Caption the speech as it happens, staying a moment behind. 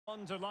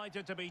I'm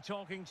delighted to be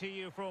talking to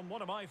you from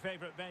one of my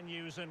favourite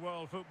venues in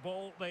world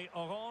football, the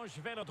Orange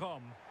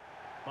Velodrome.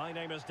 My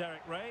name is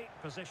Derek Ray,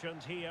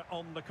 positioned here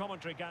on the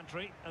commentary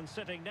gantry, and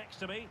sitting next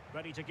to me,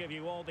 ready to give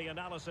you all the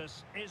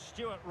analysis, is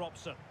Stuart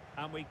Robson.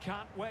 And we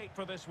can't wait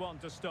for this one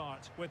to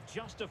start, with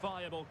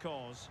justifiable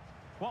cause.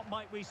 What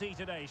might we see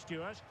today,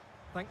 Stuart?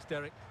 Thanks,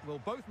 Derek.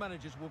 Well, both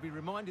managers will be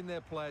reminding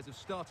their players of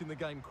starting the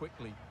game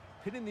quickly,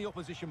 pinning the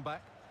opposition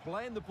back,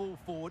 playing the ball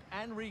forward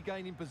and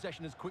regaining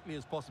possession as quickly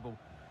as possible.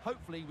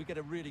 Hopefully we get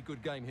a really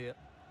good game here.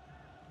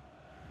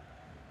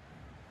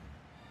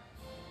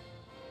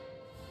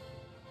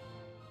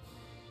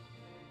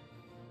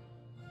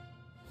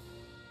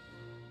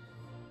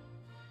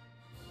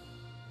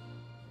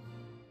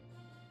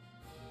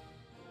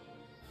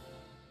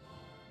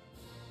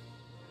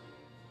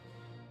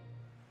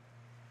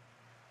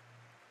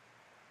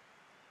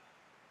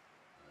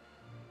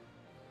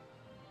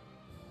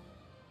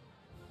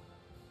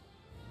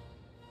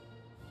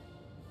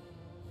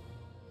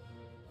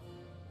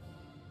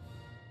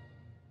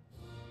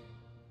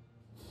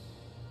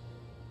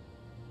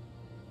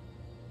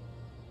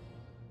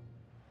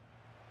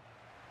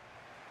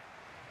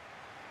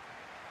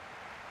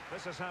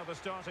 This is how the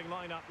starting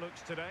lineup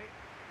looks today.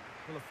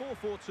 Well,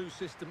 a 4-4-2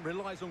 system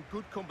relies on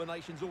good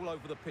combinations all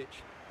over the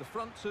pitch. The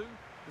front two,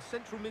 the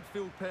central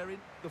midfield pairing,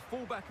 the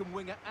fullback and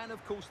winger, and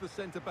of course the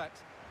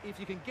centre-backs.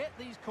 If you can get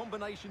these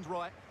combinations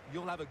right,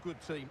 you'll have a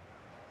good team.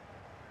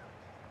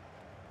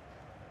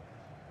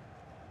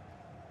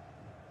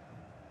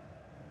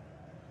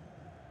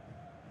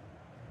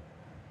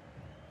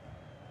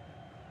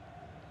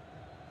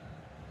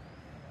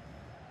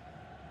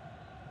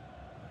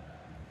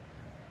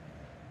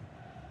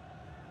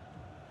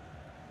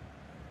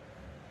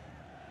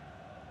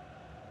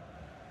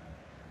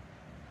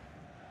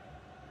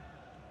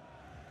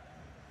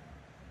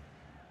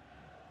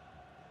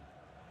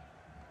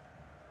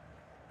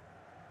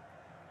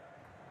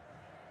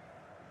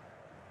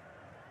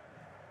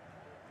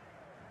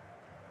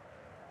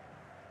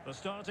 The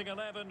starting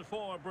 11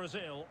 for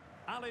Brazil.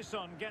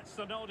 Alisson gets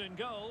the nod in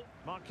goal.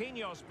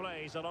 Marquinhos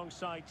plays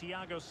alongside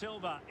Thiago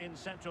Silva in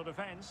central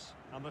defence.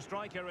 And the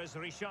striker is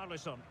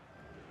Richarlison.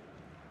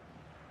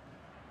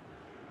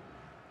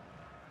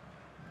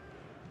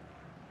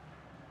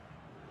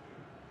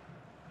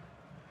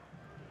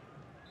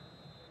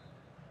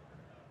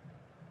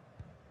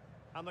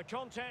 And the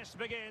contest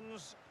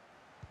begins.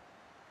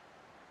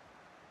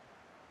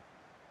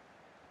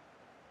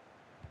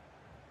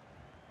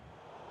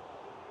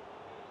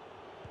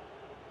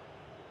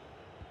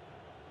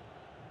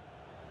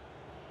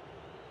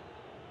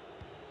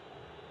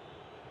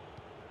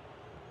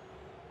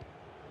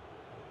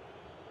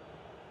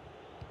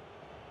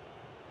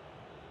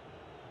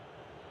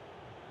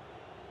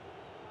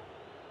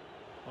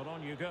 Well,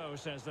 on you go,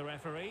 says the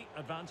referee.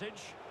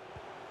 Advantage.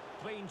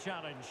 Clean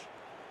challenge.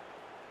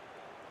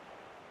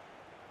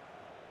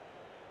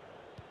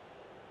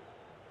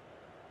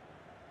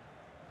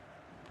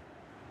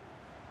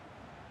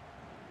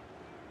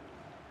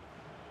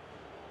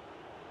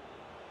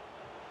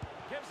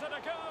 Gives it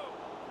a go.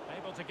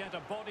 Able to get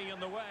a body in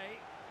the way.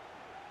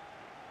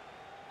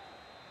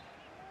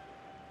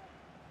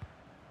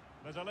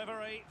 The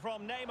delivery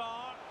from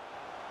Neymar.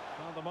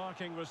 Well, the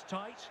marking was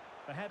tight.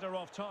 The header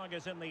off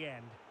target in the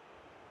end.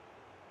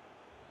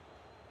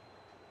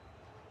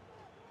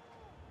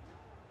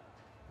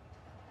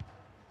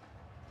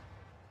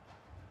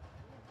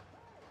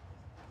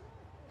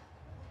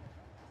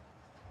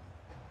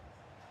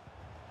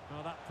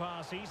 Well, that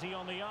pass easy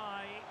on the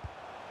eye.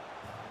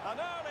 An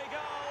early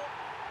goal.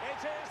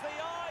 It is the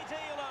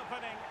ideal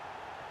opening.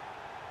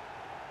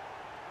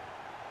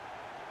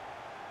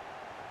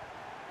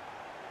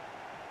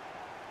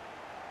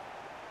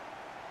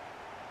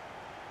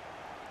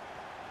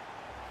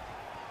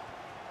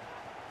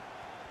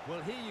 Well,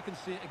 here you can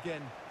see it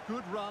again.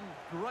 Good run,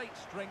 great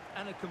strength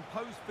and a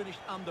composed finish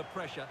under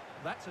pressure.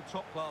 That's a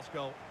top-class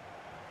goal.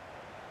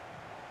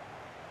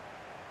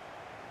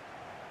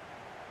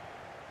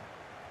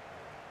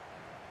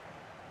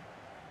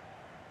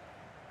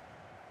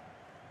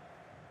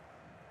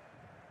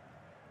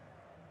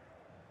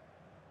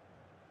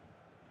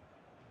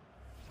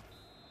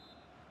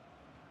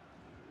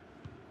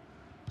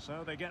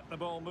 So they get the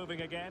ball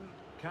moving again.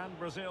 Can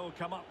Brazil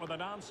come up with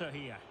an answer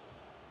here?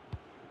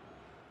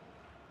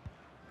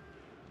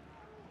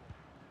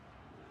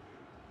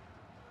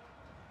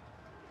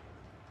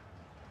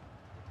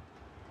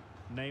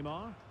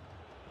 Neymar.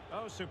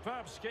 Oh,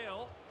 superb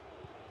skill.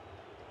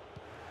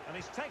 And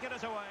he's taken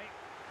it away.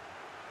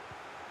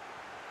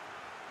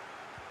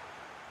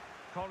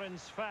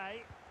 Collins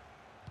Fay.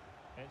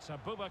 It's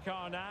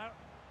Abubakar now.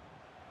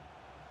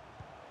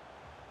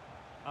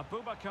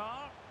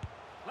 Abubakar.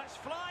 Let's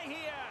fly here.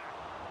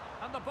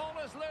 And the ball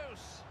is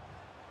loose.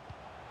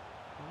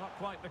 Well, not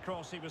quite the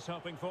cross he was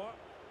hoping for.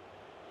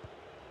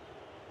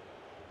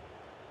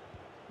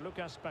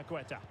 Lucas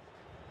Paqueta.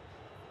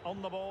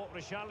 On the ball,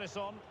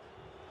 Richarlison.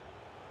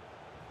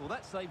 Well,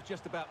 that save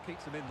just about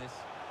keeps them in this,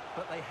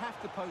 but they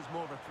have to pose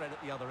more of a threat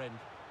at the other end.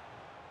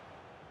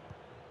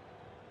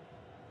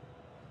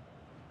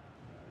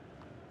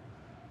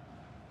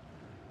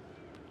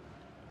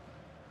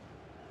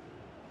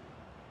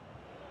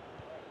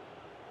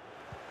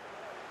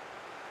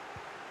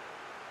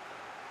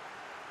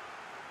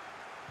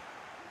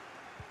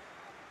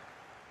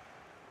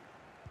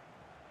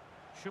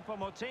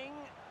 Choupo-Moting.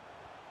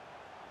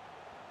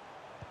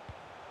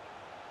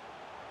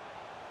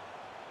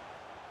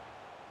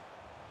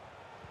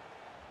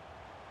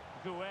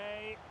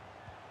 Gouet.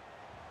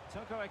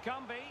 Toko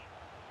Ekambi.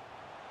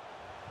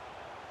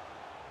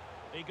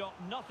 He got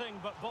nothing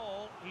but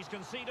ball. He's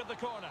conceded the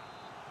corner.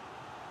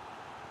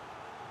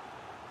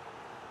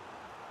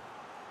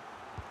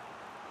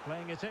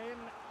 Playing it in.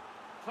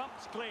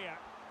 Thumped clear.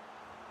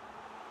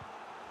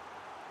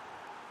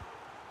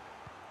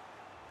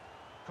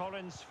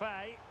 Collins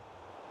Fay.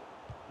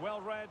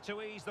 Well read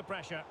to ease the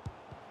pressure.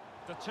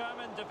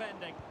 Determined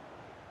defending.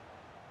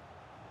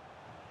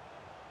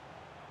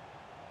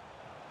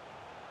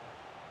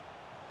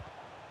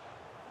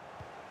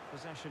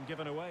 Possession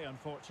given away,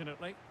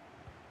 unfortunately.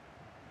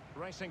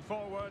 Racing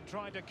forward,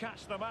 trying to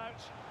catch them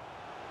out.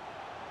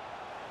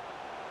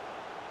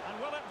 And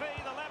will it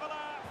be the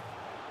leveller?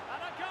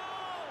 And a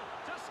goal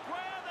to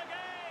square the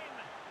game.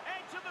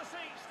 Edge of the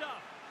seat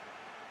stuff.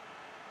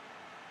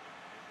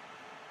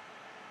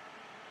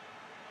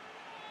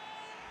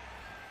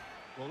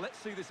 Well, let's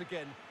see this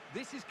again.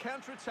 This is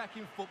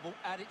counter-attacking football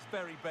at its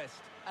very best.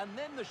 And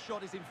then the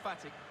shot is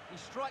emphatic. He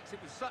strikes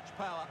it with such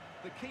power,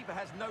 the keeper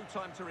has no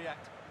time to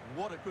react.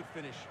 What a good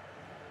finish.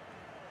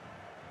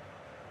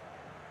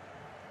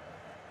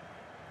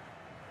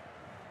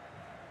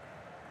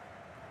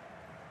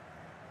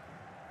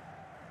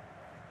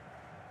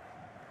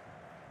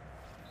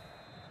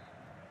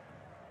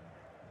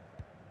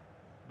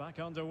 Back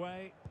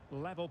underway,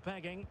 level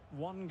pegging,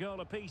 1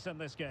 goal apiece in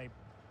this game.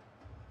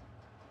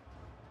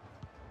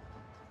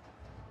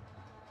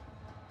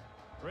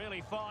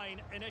 Really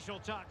fine initial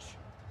touch,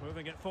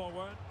 moving it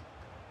forward.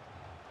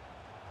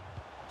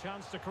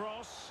 Chance to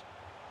cross.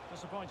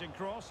 Disappointing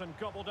cross and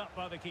gobbled up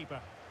by the keeper.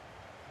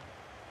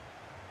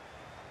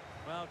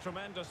 Well,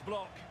 tremendous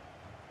block.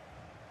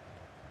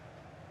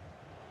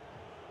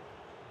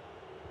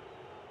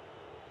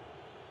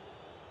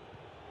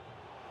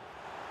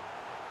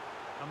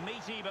 A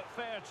meaty but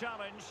fair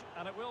challenge,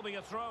 and it will be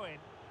a throw-in.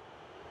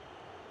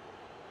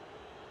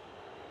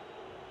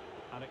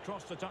 And it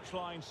crossed the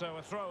touchline, so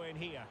a throw-in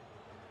here.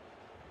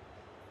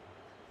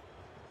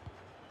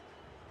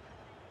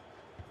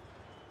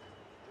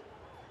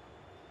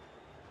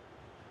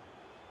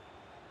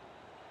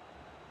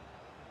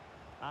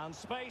 And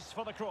space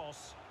for the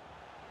cross.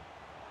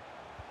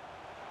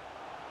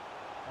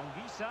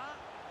 Anguissa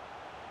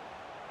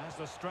has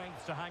the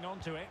strength to hang on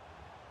to it.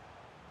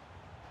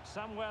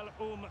 Samuel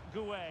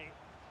Gouet.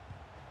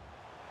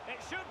 It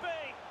should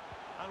be.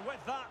 And with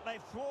that,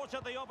 they've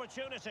thwarted the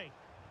opportunity.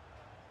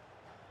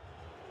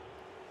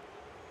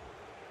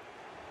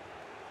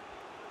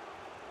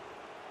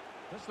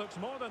 This looks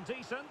more than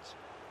decent.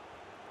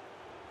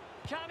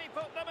 Can he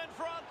put them in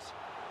front?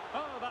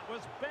 Oh, that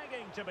was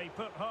begging to be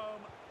put home,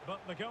 but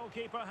the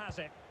goalkeeper has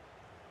it.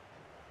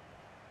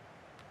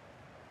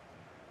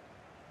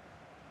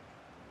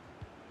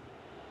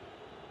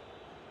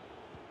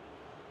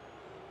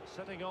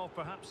 Setting off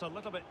perhaps a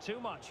little bit too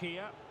much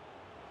here.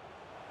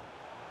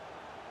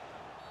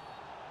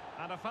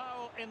 And a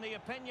foul in the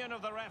opinion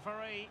of the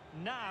referee.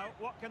 Now,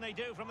 what can they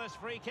do from this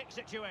free kick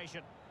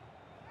situation?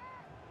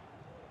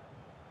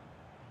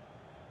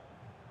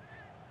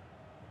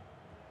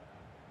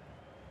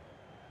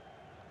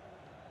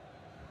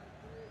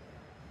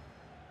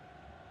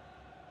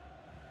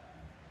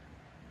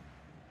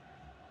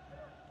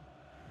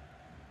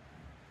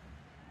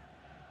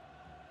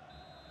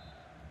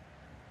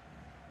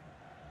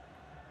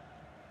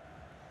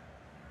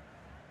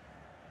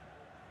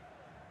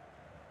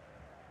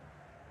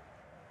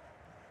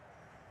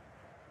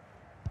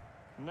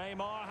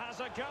 Neymar has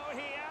a go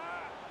here.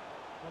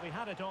 Well, he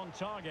had it on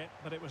target,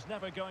 but it was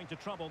never going to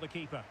trouble the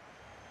keeper.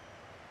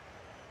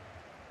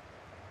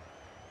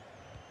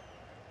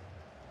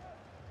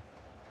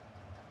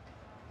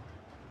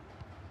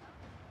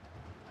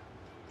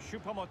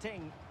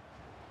 Choupo-Moting.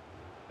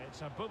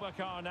 It's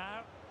Abubakar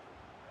now.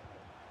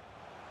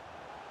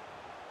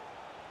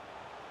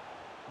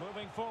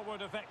 Moving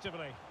forward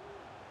effectively.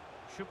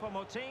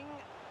 Choupo-Moting.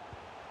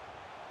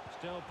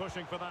 Still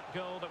pushing for that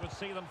goal that would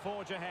see them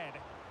forge ahead.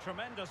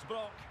 Tremendous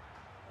block.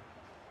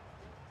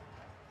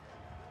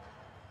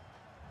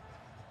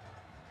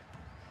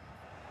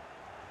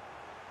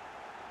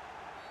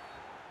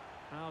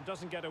 Now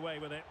doesn't get away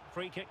with it.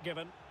 Free kick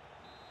given.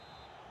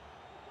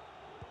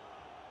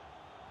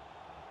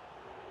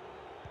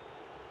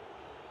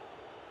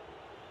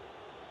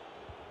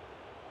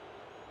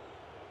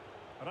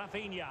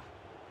 Rafinha.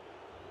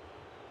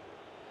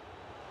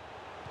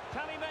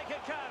 Can he make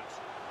it count?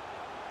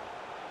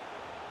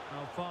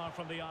 Well, far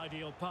from the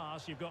ideal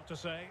pass, you've got to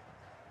say.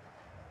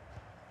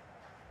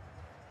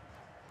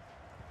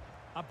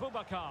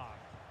 Abubakar.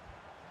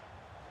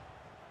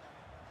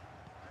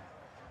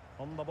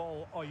 On the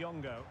ball,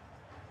 Oyongo.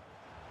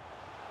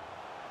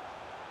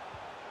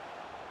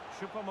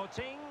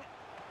 Choupo-Moting.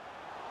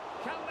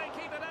 Can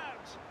they keep it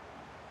out?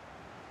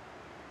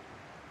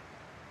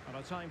 And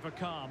a time for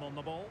calm on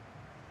the ball.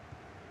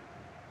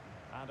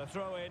 And a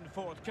throw-in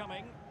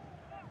forthcoming.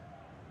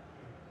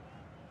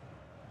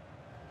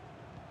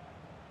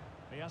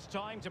 The has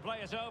time to play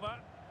it over.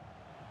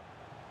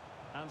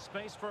 And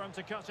space for him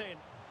to cut in.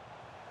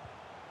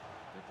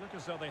 It looked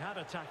as though they had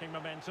attacking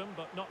momentum,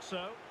 but not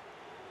so.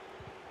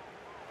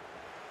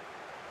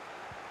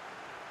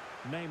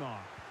 Neymar.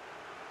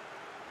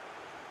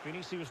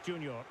 Vinicius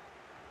Junior.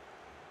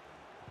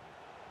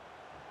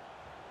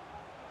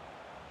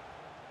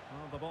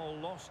 Well, the ball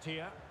lost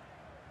here.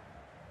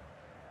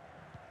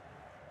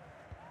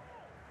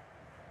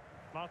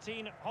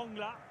 Martin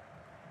Hongla.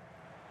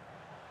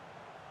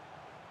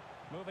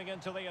 Moving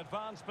into the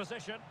advanced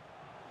position.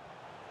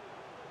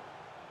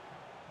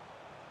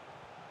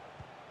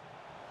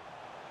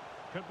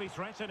 Could be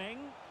threatening.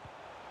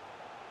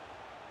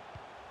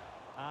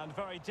 And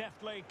very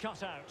deftly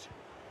cut out.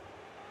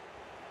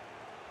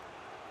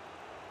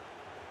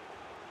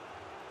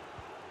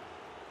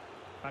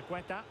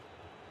 Paqueta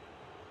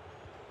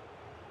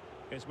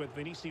is with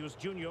Vinicius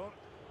Junior.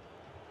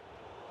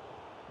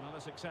 Not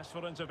a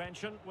successful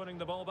intervention, winning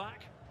the ball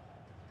back.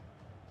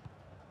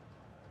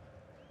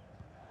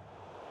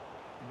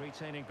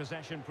 Retaining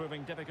possession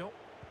proving difficult.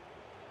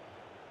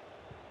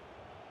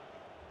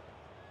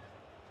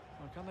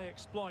 Well, can they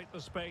exploit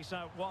the space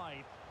out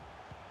wide?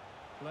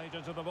 Played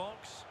into the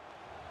box.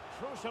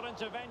 Crucial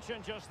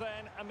intervention just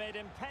then amid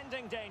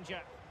impending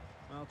danger.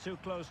 Well, too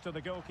close to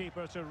the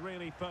goalkeeper to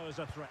really pose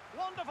a threat.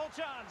 Wonderful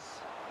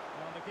chance!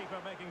 Well, the keeper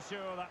making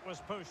sure that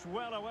was pushed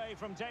well away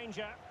from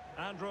danger.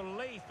 And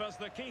relief as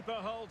the keeper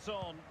holds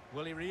on.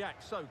 Well, he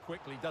reacts so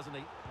quickly, doesn't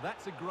he?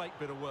 That's a great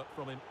bit of work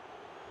from him.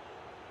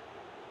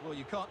 Well,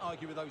 you can't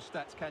argue with those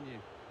stats, can you?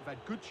 We've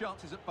had good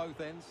chances at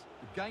both ends.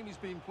 The game is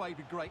being played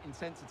with great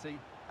intensity,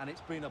 and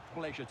it's been a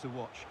pleasure to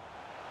watch.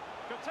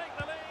 Could take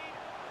the lead,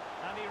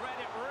 and he read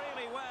it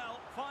really well.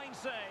 Fine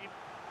save.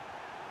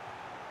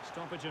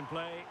 Stoppage in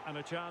play, and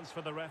a chance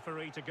for the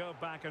referee to go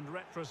back and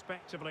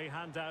retrospectively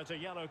hand out a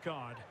yellow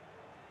card.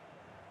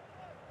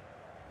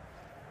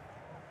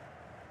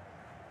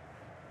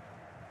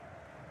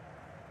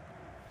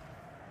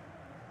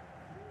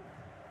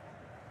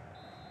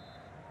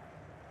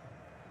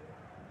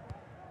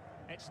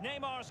 It's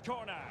Neymar's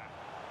corner,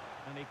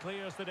 and he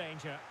clears the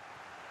danger.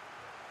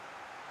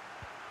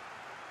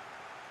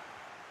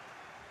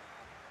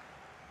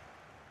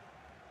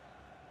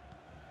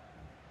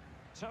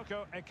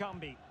 Toko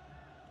Ekambi.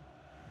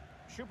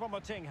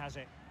 Choupo-Moting has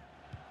it.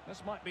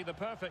 This might be the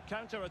perfect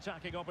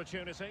counter-attacking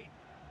opportunity.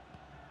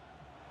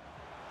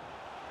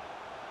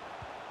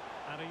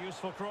 And a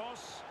useful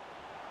cross.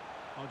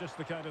 Oh, just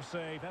the kind of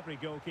save every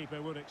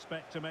goalkeeper would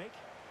expect to make.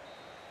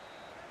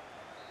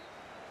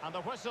 And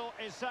the whistle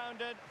is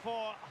sounded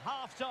for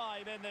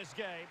half-time in this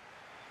game.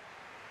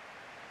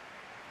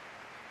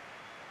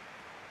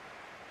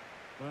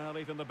 Well,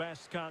 even the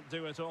best can't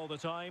do it all the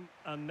time,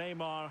 and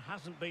Neymar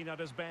hasn't been at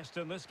his best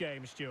in this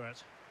game,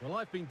 Stuart. Well,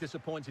 I've been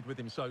disappointed with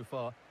him so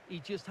far. He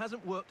just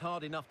hasn't worked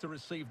hard enough to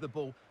receive the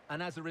ball,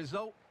 and as a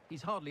result,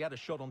 he's hardly had a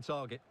shot on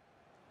target.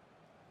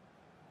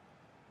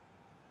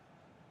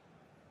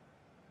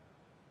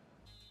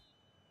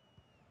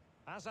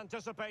 As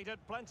anticipated,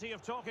 plenty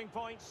of talking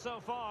points so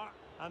far,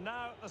 and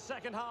now the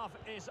second half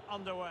is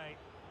underway.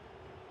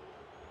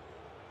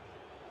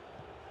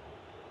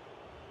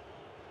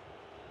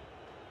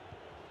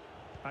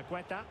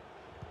 Paqueta.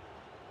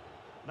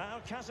 Now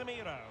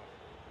Casemiro.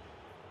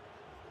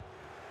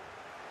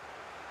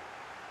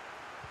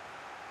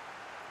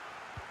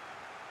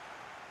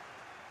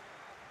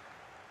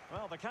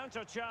 Well, the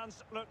counter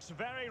chance looks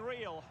very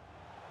real.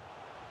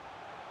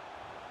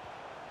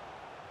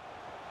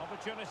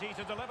 Opportunity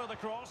to deliver the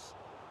cross,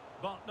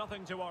 but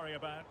nothing to worry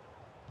about.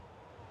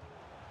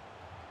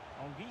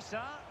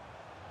 Anguissa.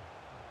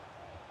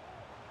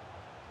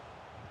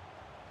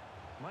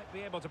 Might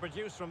be able to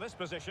produce from this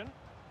position.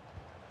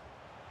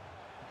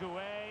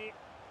 Gouet.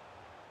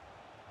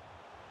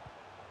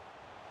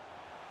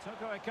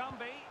 Toko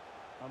Ekambi.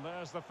 And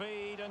there's the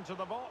feed into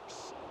the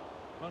box.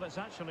 Well, it's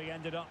actually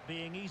ended up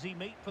being easy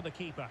meat for the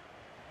keeper.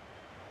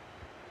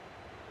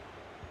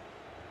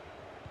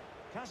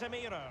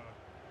 Casemiro.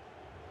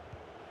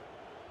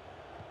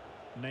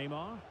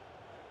 Neymar.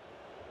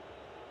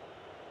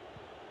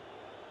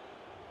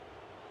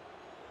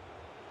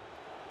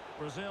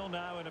 Brazil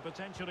now in a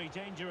potentially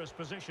dangerous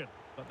position,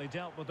 but they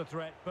dealt with the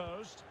threat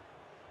posed.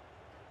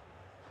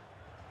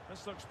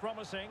 This looks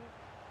promising.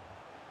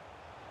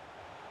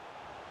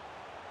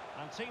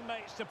 And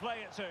teammates to play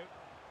it to.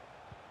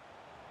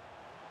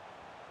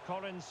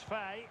 Collins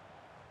Fay.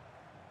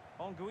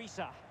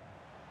 Anguissa.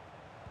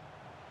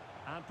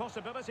 And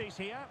possibilities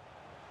here.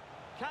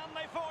 Can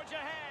they forge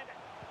ahead?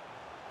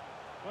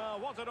 Well,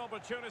 what an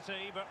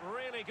opportunity, but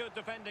really good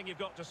defending, you've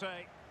got to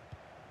say.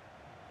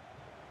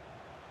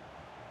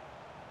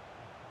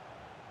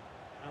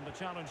 And the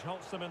challenge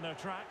halts them in their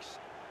tracks.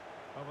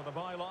 Over the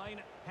byline,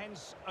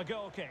 hence a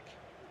goal kick.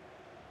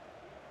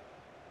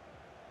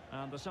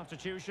 And the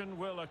substitution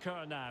will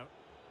occur now.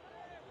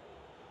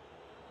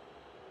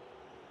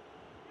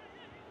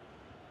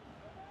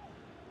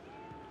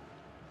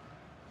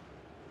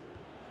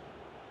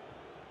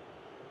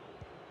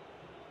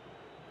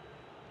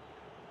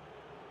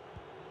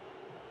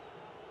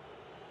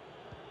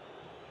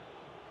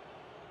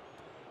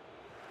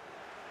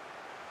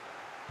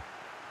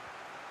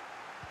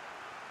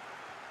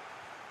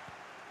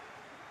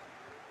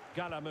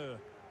 Galameu.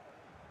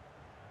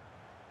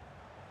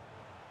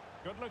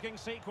 Good-looking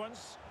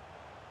sequence.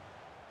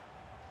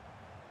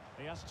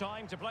 He has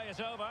time to play it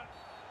over,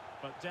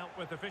 but dealt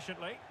with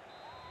efficiently.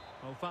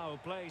 Well, foul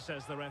play,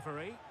 says the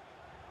referee.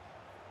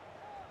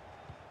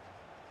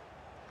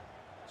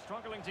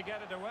 Struggling to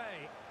get it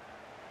away.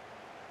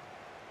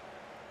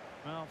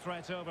 Well,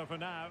 threat over for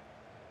now.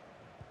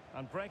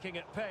 And breaking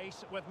at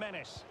pace with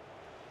menace.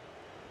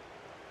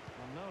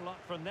 Well, no luck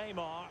for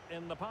Neymar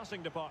in the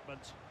passing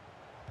department.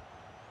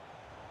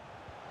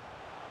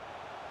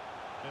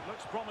 It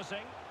looks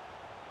promising.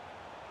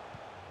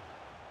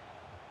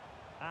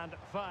 And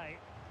Faye.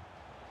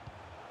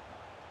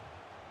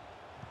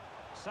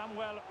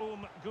 Samuel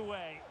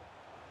Gouet.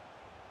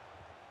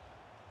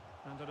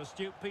 And an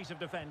astute piece of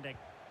defending.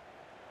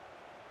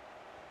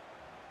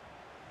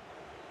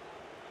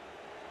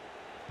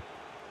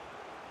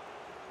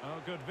 Oh,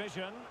 good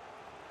vision.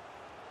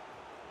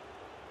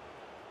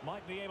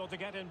 Might be able to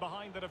get in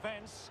behind the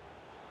defence.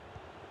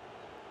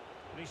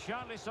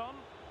 Richarlison.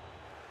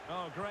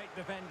 Oh, great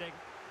defending.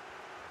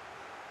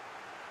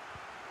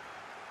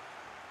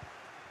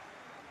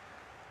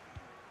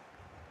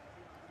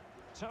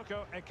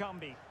 Toko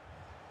Ekambi.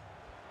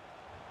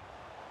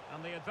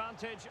 And the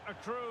advantage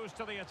accrues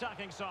to the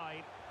attacking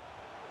side.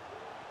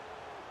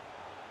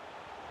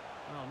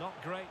 Well,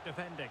 not great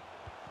defending.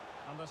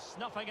 And the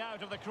snuffing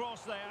out of the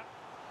cross there.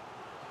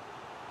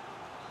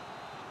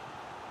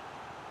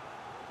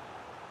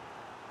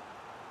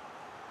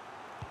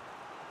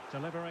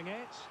 Delivering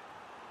it.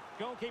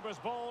 Goalkeeper's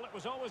ball, it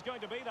was always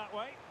going to be that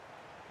way.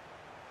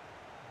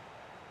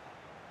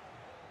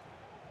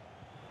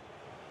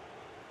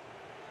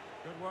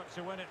 Good work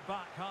to win it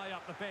back high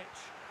up the pitch.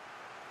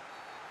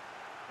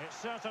 It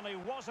certainly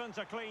wasn't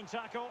a clean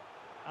tackle,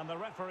 and the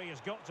referee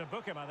has got to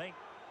book him, I think.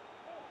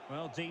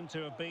 Well, deemed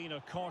to have been a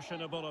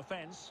cautionable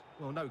offence.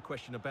 Well, no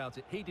question about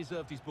it. He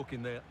deserved his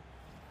booking there.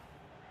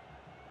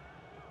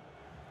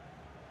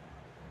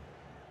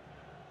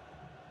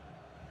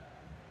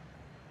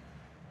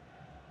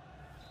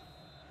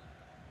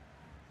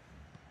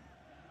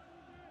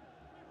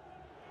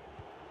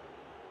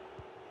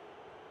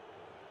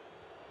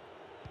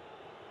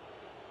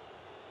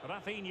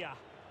 Rafinha.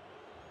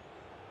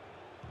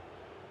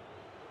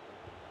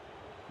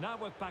 Now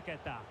with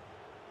Paqueta.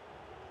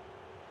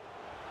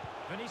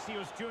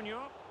 Vinicius Junior.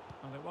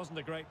 Well, it wasn't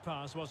a great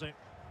pass, was it?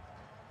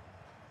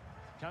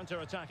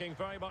 Counter-attacking,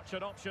 very much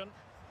an option.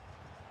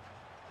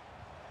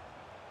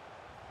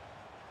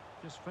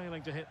 Just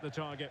failing to hit the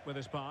target with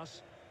his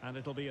pass. And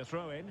it'll be a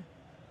throw-in.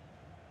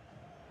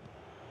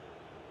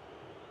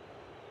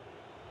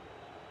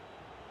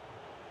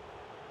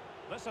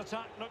 This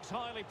attack looks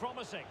highly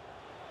promising.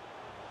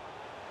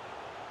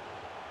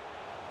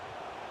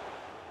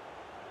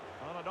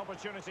 Well, an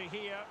opportunity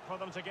here for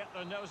them to get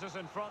their noses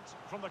in front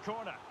from the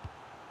corner.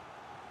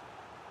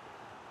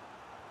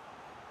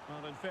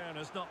 Well, in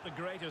fairness, not the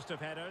greatest of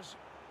headers.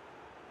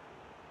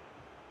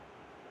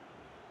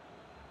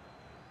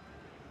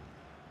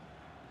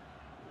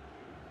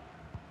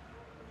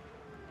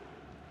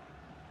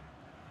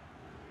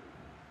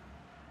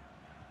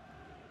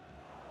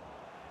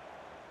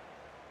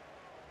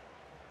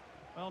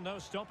 Well, no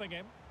stopping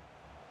him.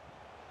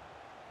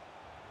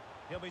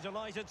 He'll be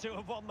delighted to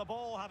have won the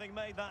ball, having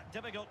made that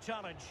difficult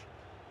challenge.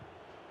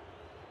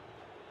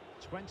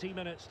 20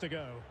 minutes to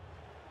go.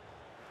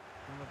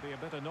 He'll be a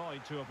bit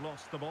annoyed to have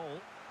lost the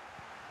ball.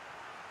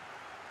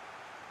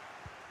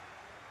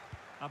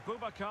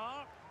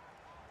 Abubakar.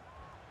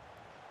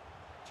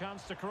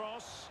 Chance to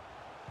cross.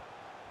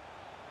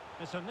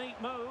 It's a neat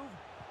move.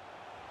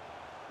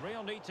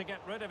 Real need to get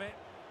rid of it.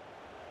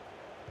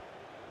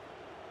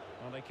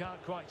 Well, they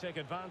can't quite take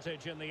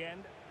advantage in the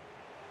end.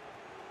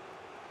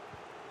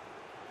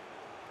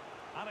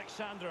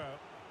 Alexandro.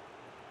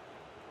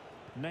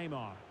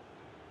 Neymar.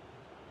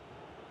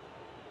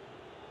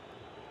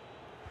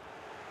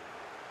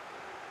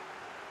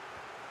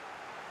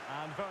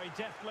 And very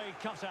deftly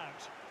cut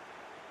out.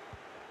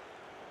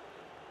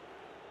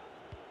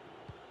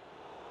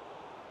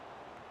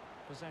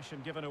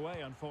 Possession given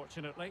away,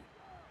 unfortunately.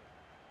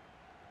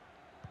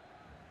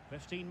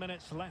 15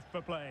 minutes left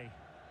for play.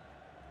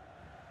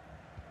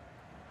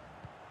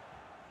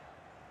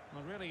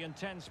 Well, really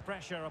intense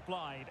pressure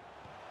applied.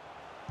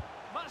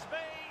 Must be!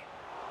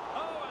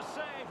 Oh, a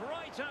save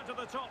right out of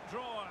the top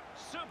drawer.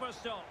 Super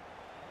stop.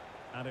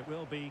 And it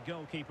will be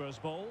goalkeeper's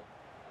ball.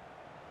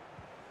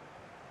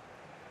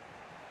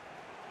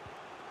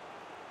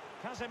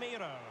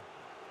 Casemiro.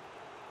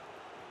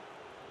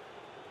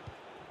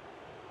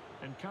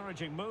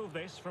 Encouraging move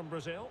this from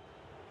Brazil.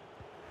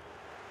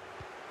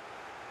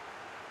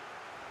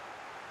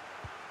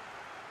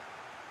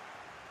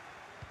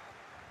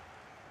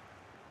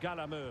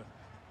 Galameu.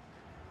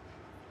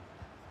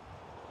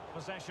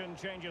 Possession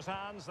changes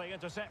hands, the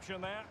interception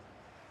there.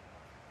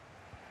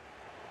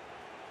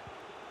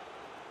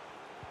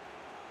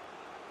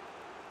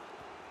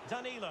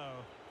 Danilo.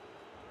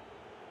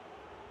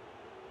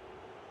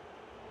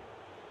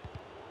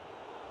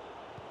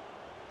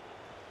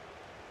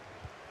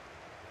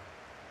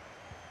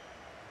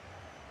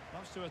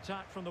 Loves to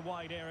attack from the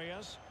wide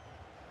areas.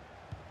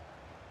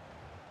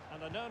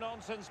 And a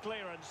no-nonsense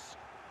clearance.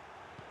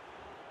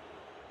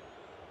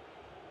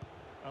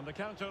 And the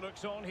counter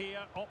looks on here.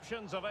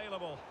 Options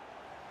available.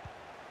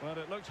 Well,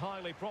 it looked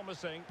highly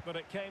promising, but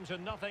it came to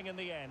nothing in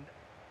the end.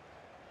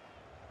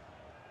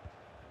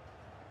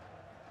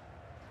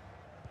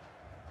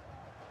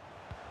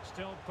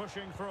 Still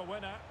pushing for a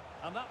winner.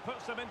 And that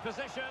puts them in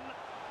position.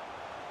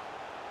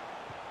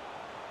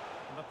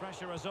 And the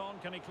pressure is on.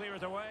 Can he clear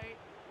it away?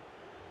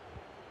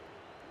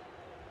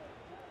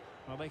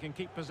 Well, they can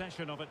keep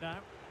possession of it now.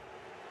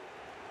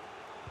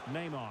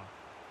 Neymar.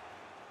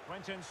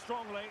 Went in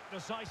strongly,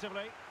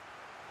 decisively.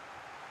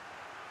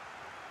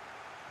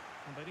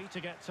 And they need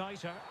to get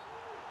tighter.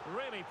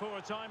 Really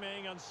poor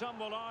timing, and some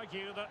will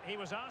argue that he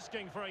was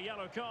asking for a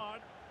yellow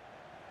card.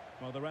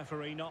 Well, the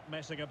referee not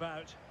messing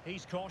about.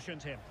 He's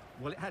cautioned him.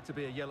 Well, it had to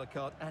be a yellow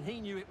card, and he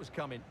knew it was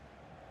coming.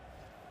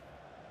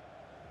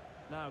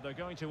 Now they're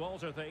going to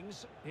alter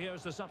things.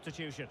 Here's the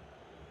substitution.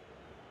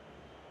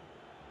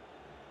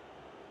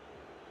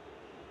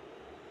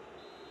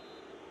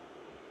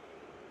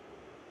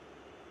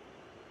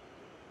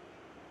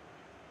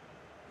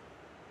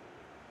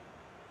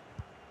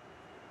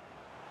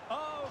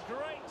 Oh,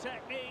 great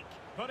technique,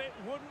 but it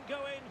wouldn't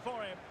go in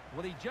for him.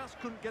 Well, he just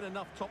couldn't get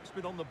enough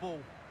topspin on the ball,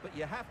 but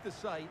you have to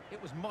say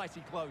it was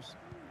mighty close.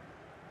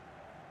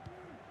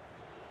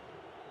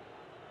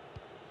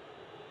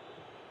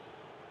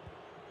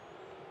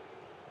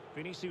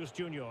 Vinicius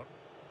Junior.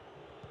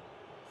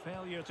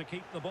 Failure to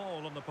keep the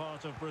ball on the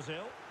part of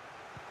Brazil.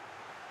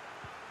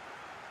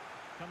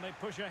 Can they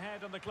push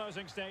ahead in the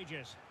closing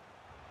stages?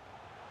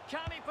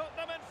 Can he put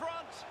them in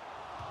front?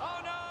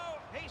 Oh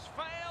no, he's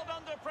failed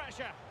under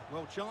pressure.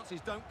 Well,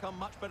 chances don't come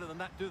much better than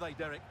that, do they,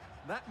 Derek?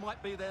 That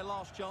might be their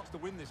last chance to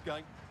win this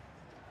game.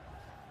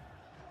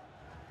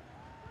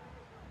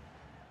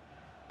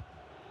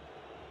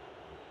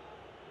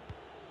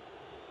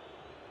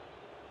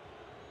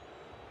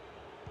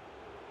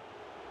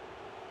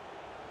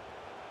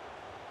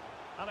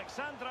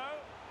 Alexandro.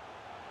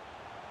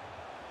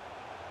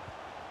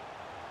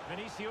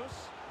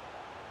 Vinicius.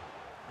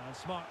 And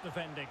smart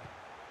defending.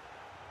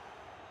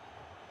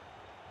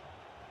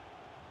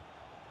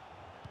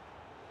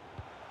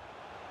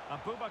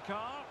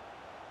 Abubakar.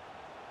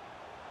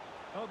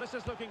 Oh, this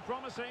is looking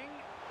promising.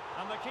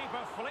 And the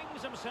keeper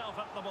flings himself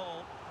at the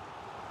ball.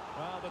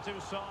 Well, the two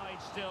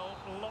sides still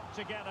locked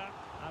together.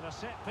 And a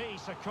set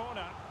piece, a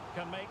corner,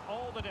 can make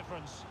all the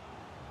difference.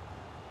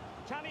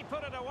 Can he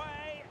put it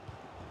away?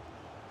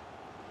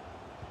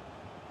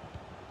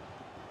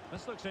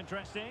 This looks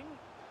interesting.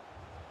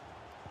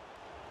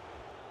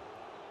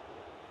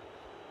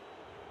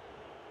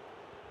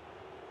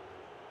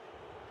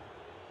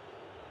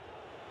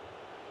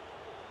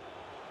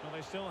 Well,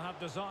 they still have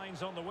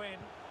designs on the win.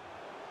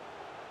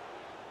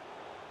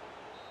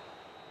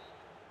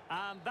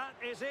 And that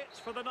is it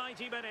for the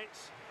 90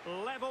 minutes.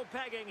 Level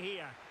pegging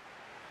here.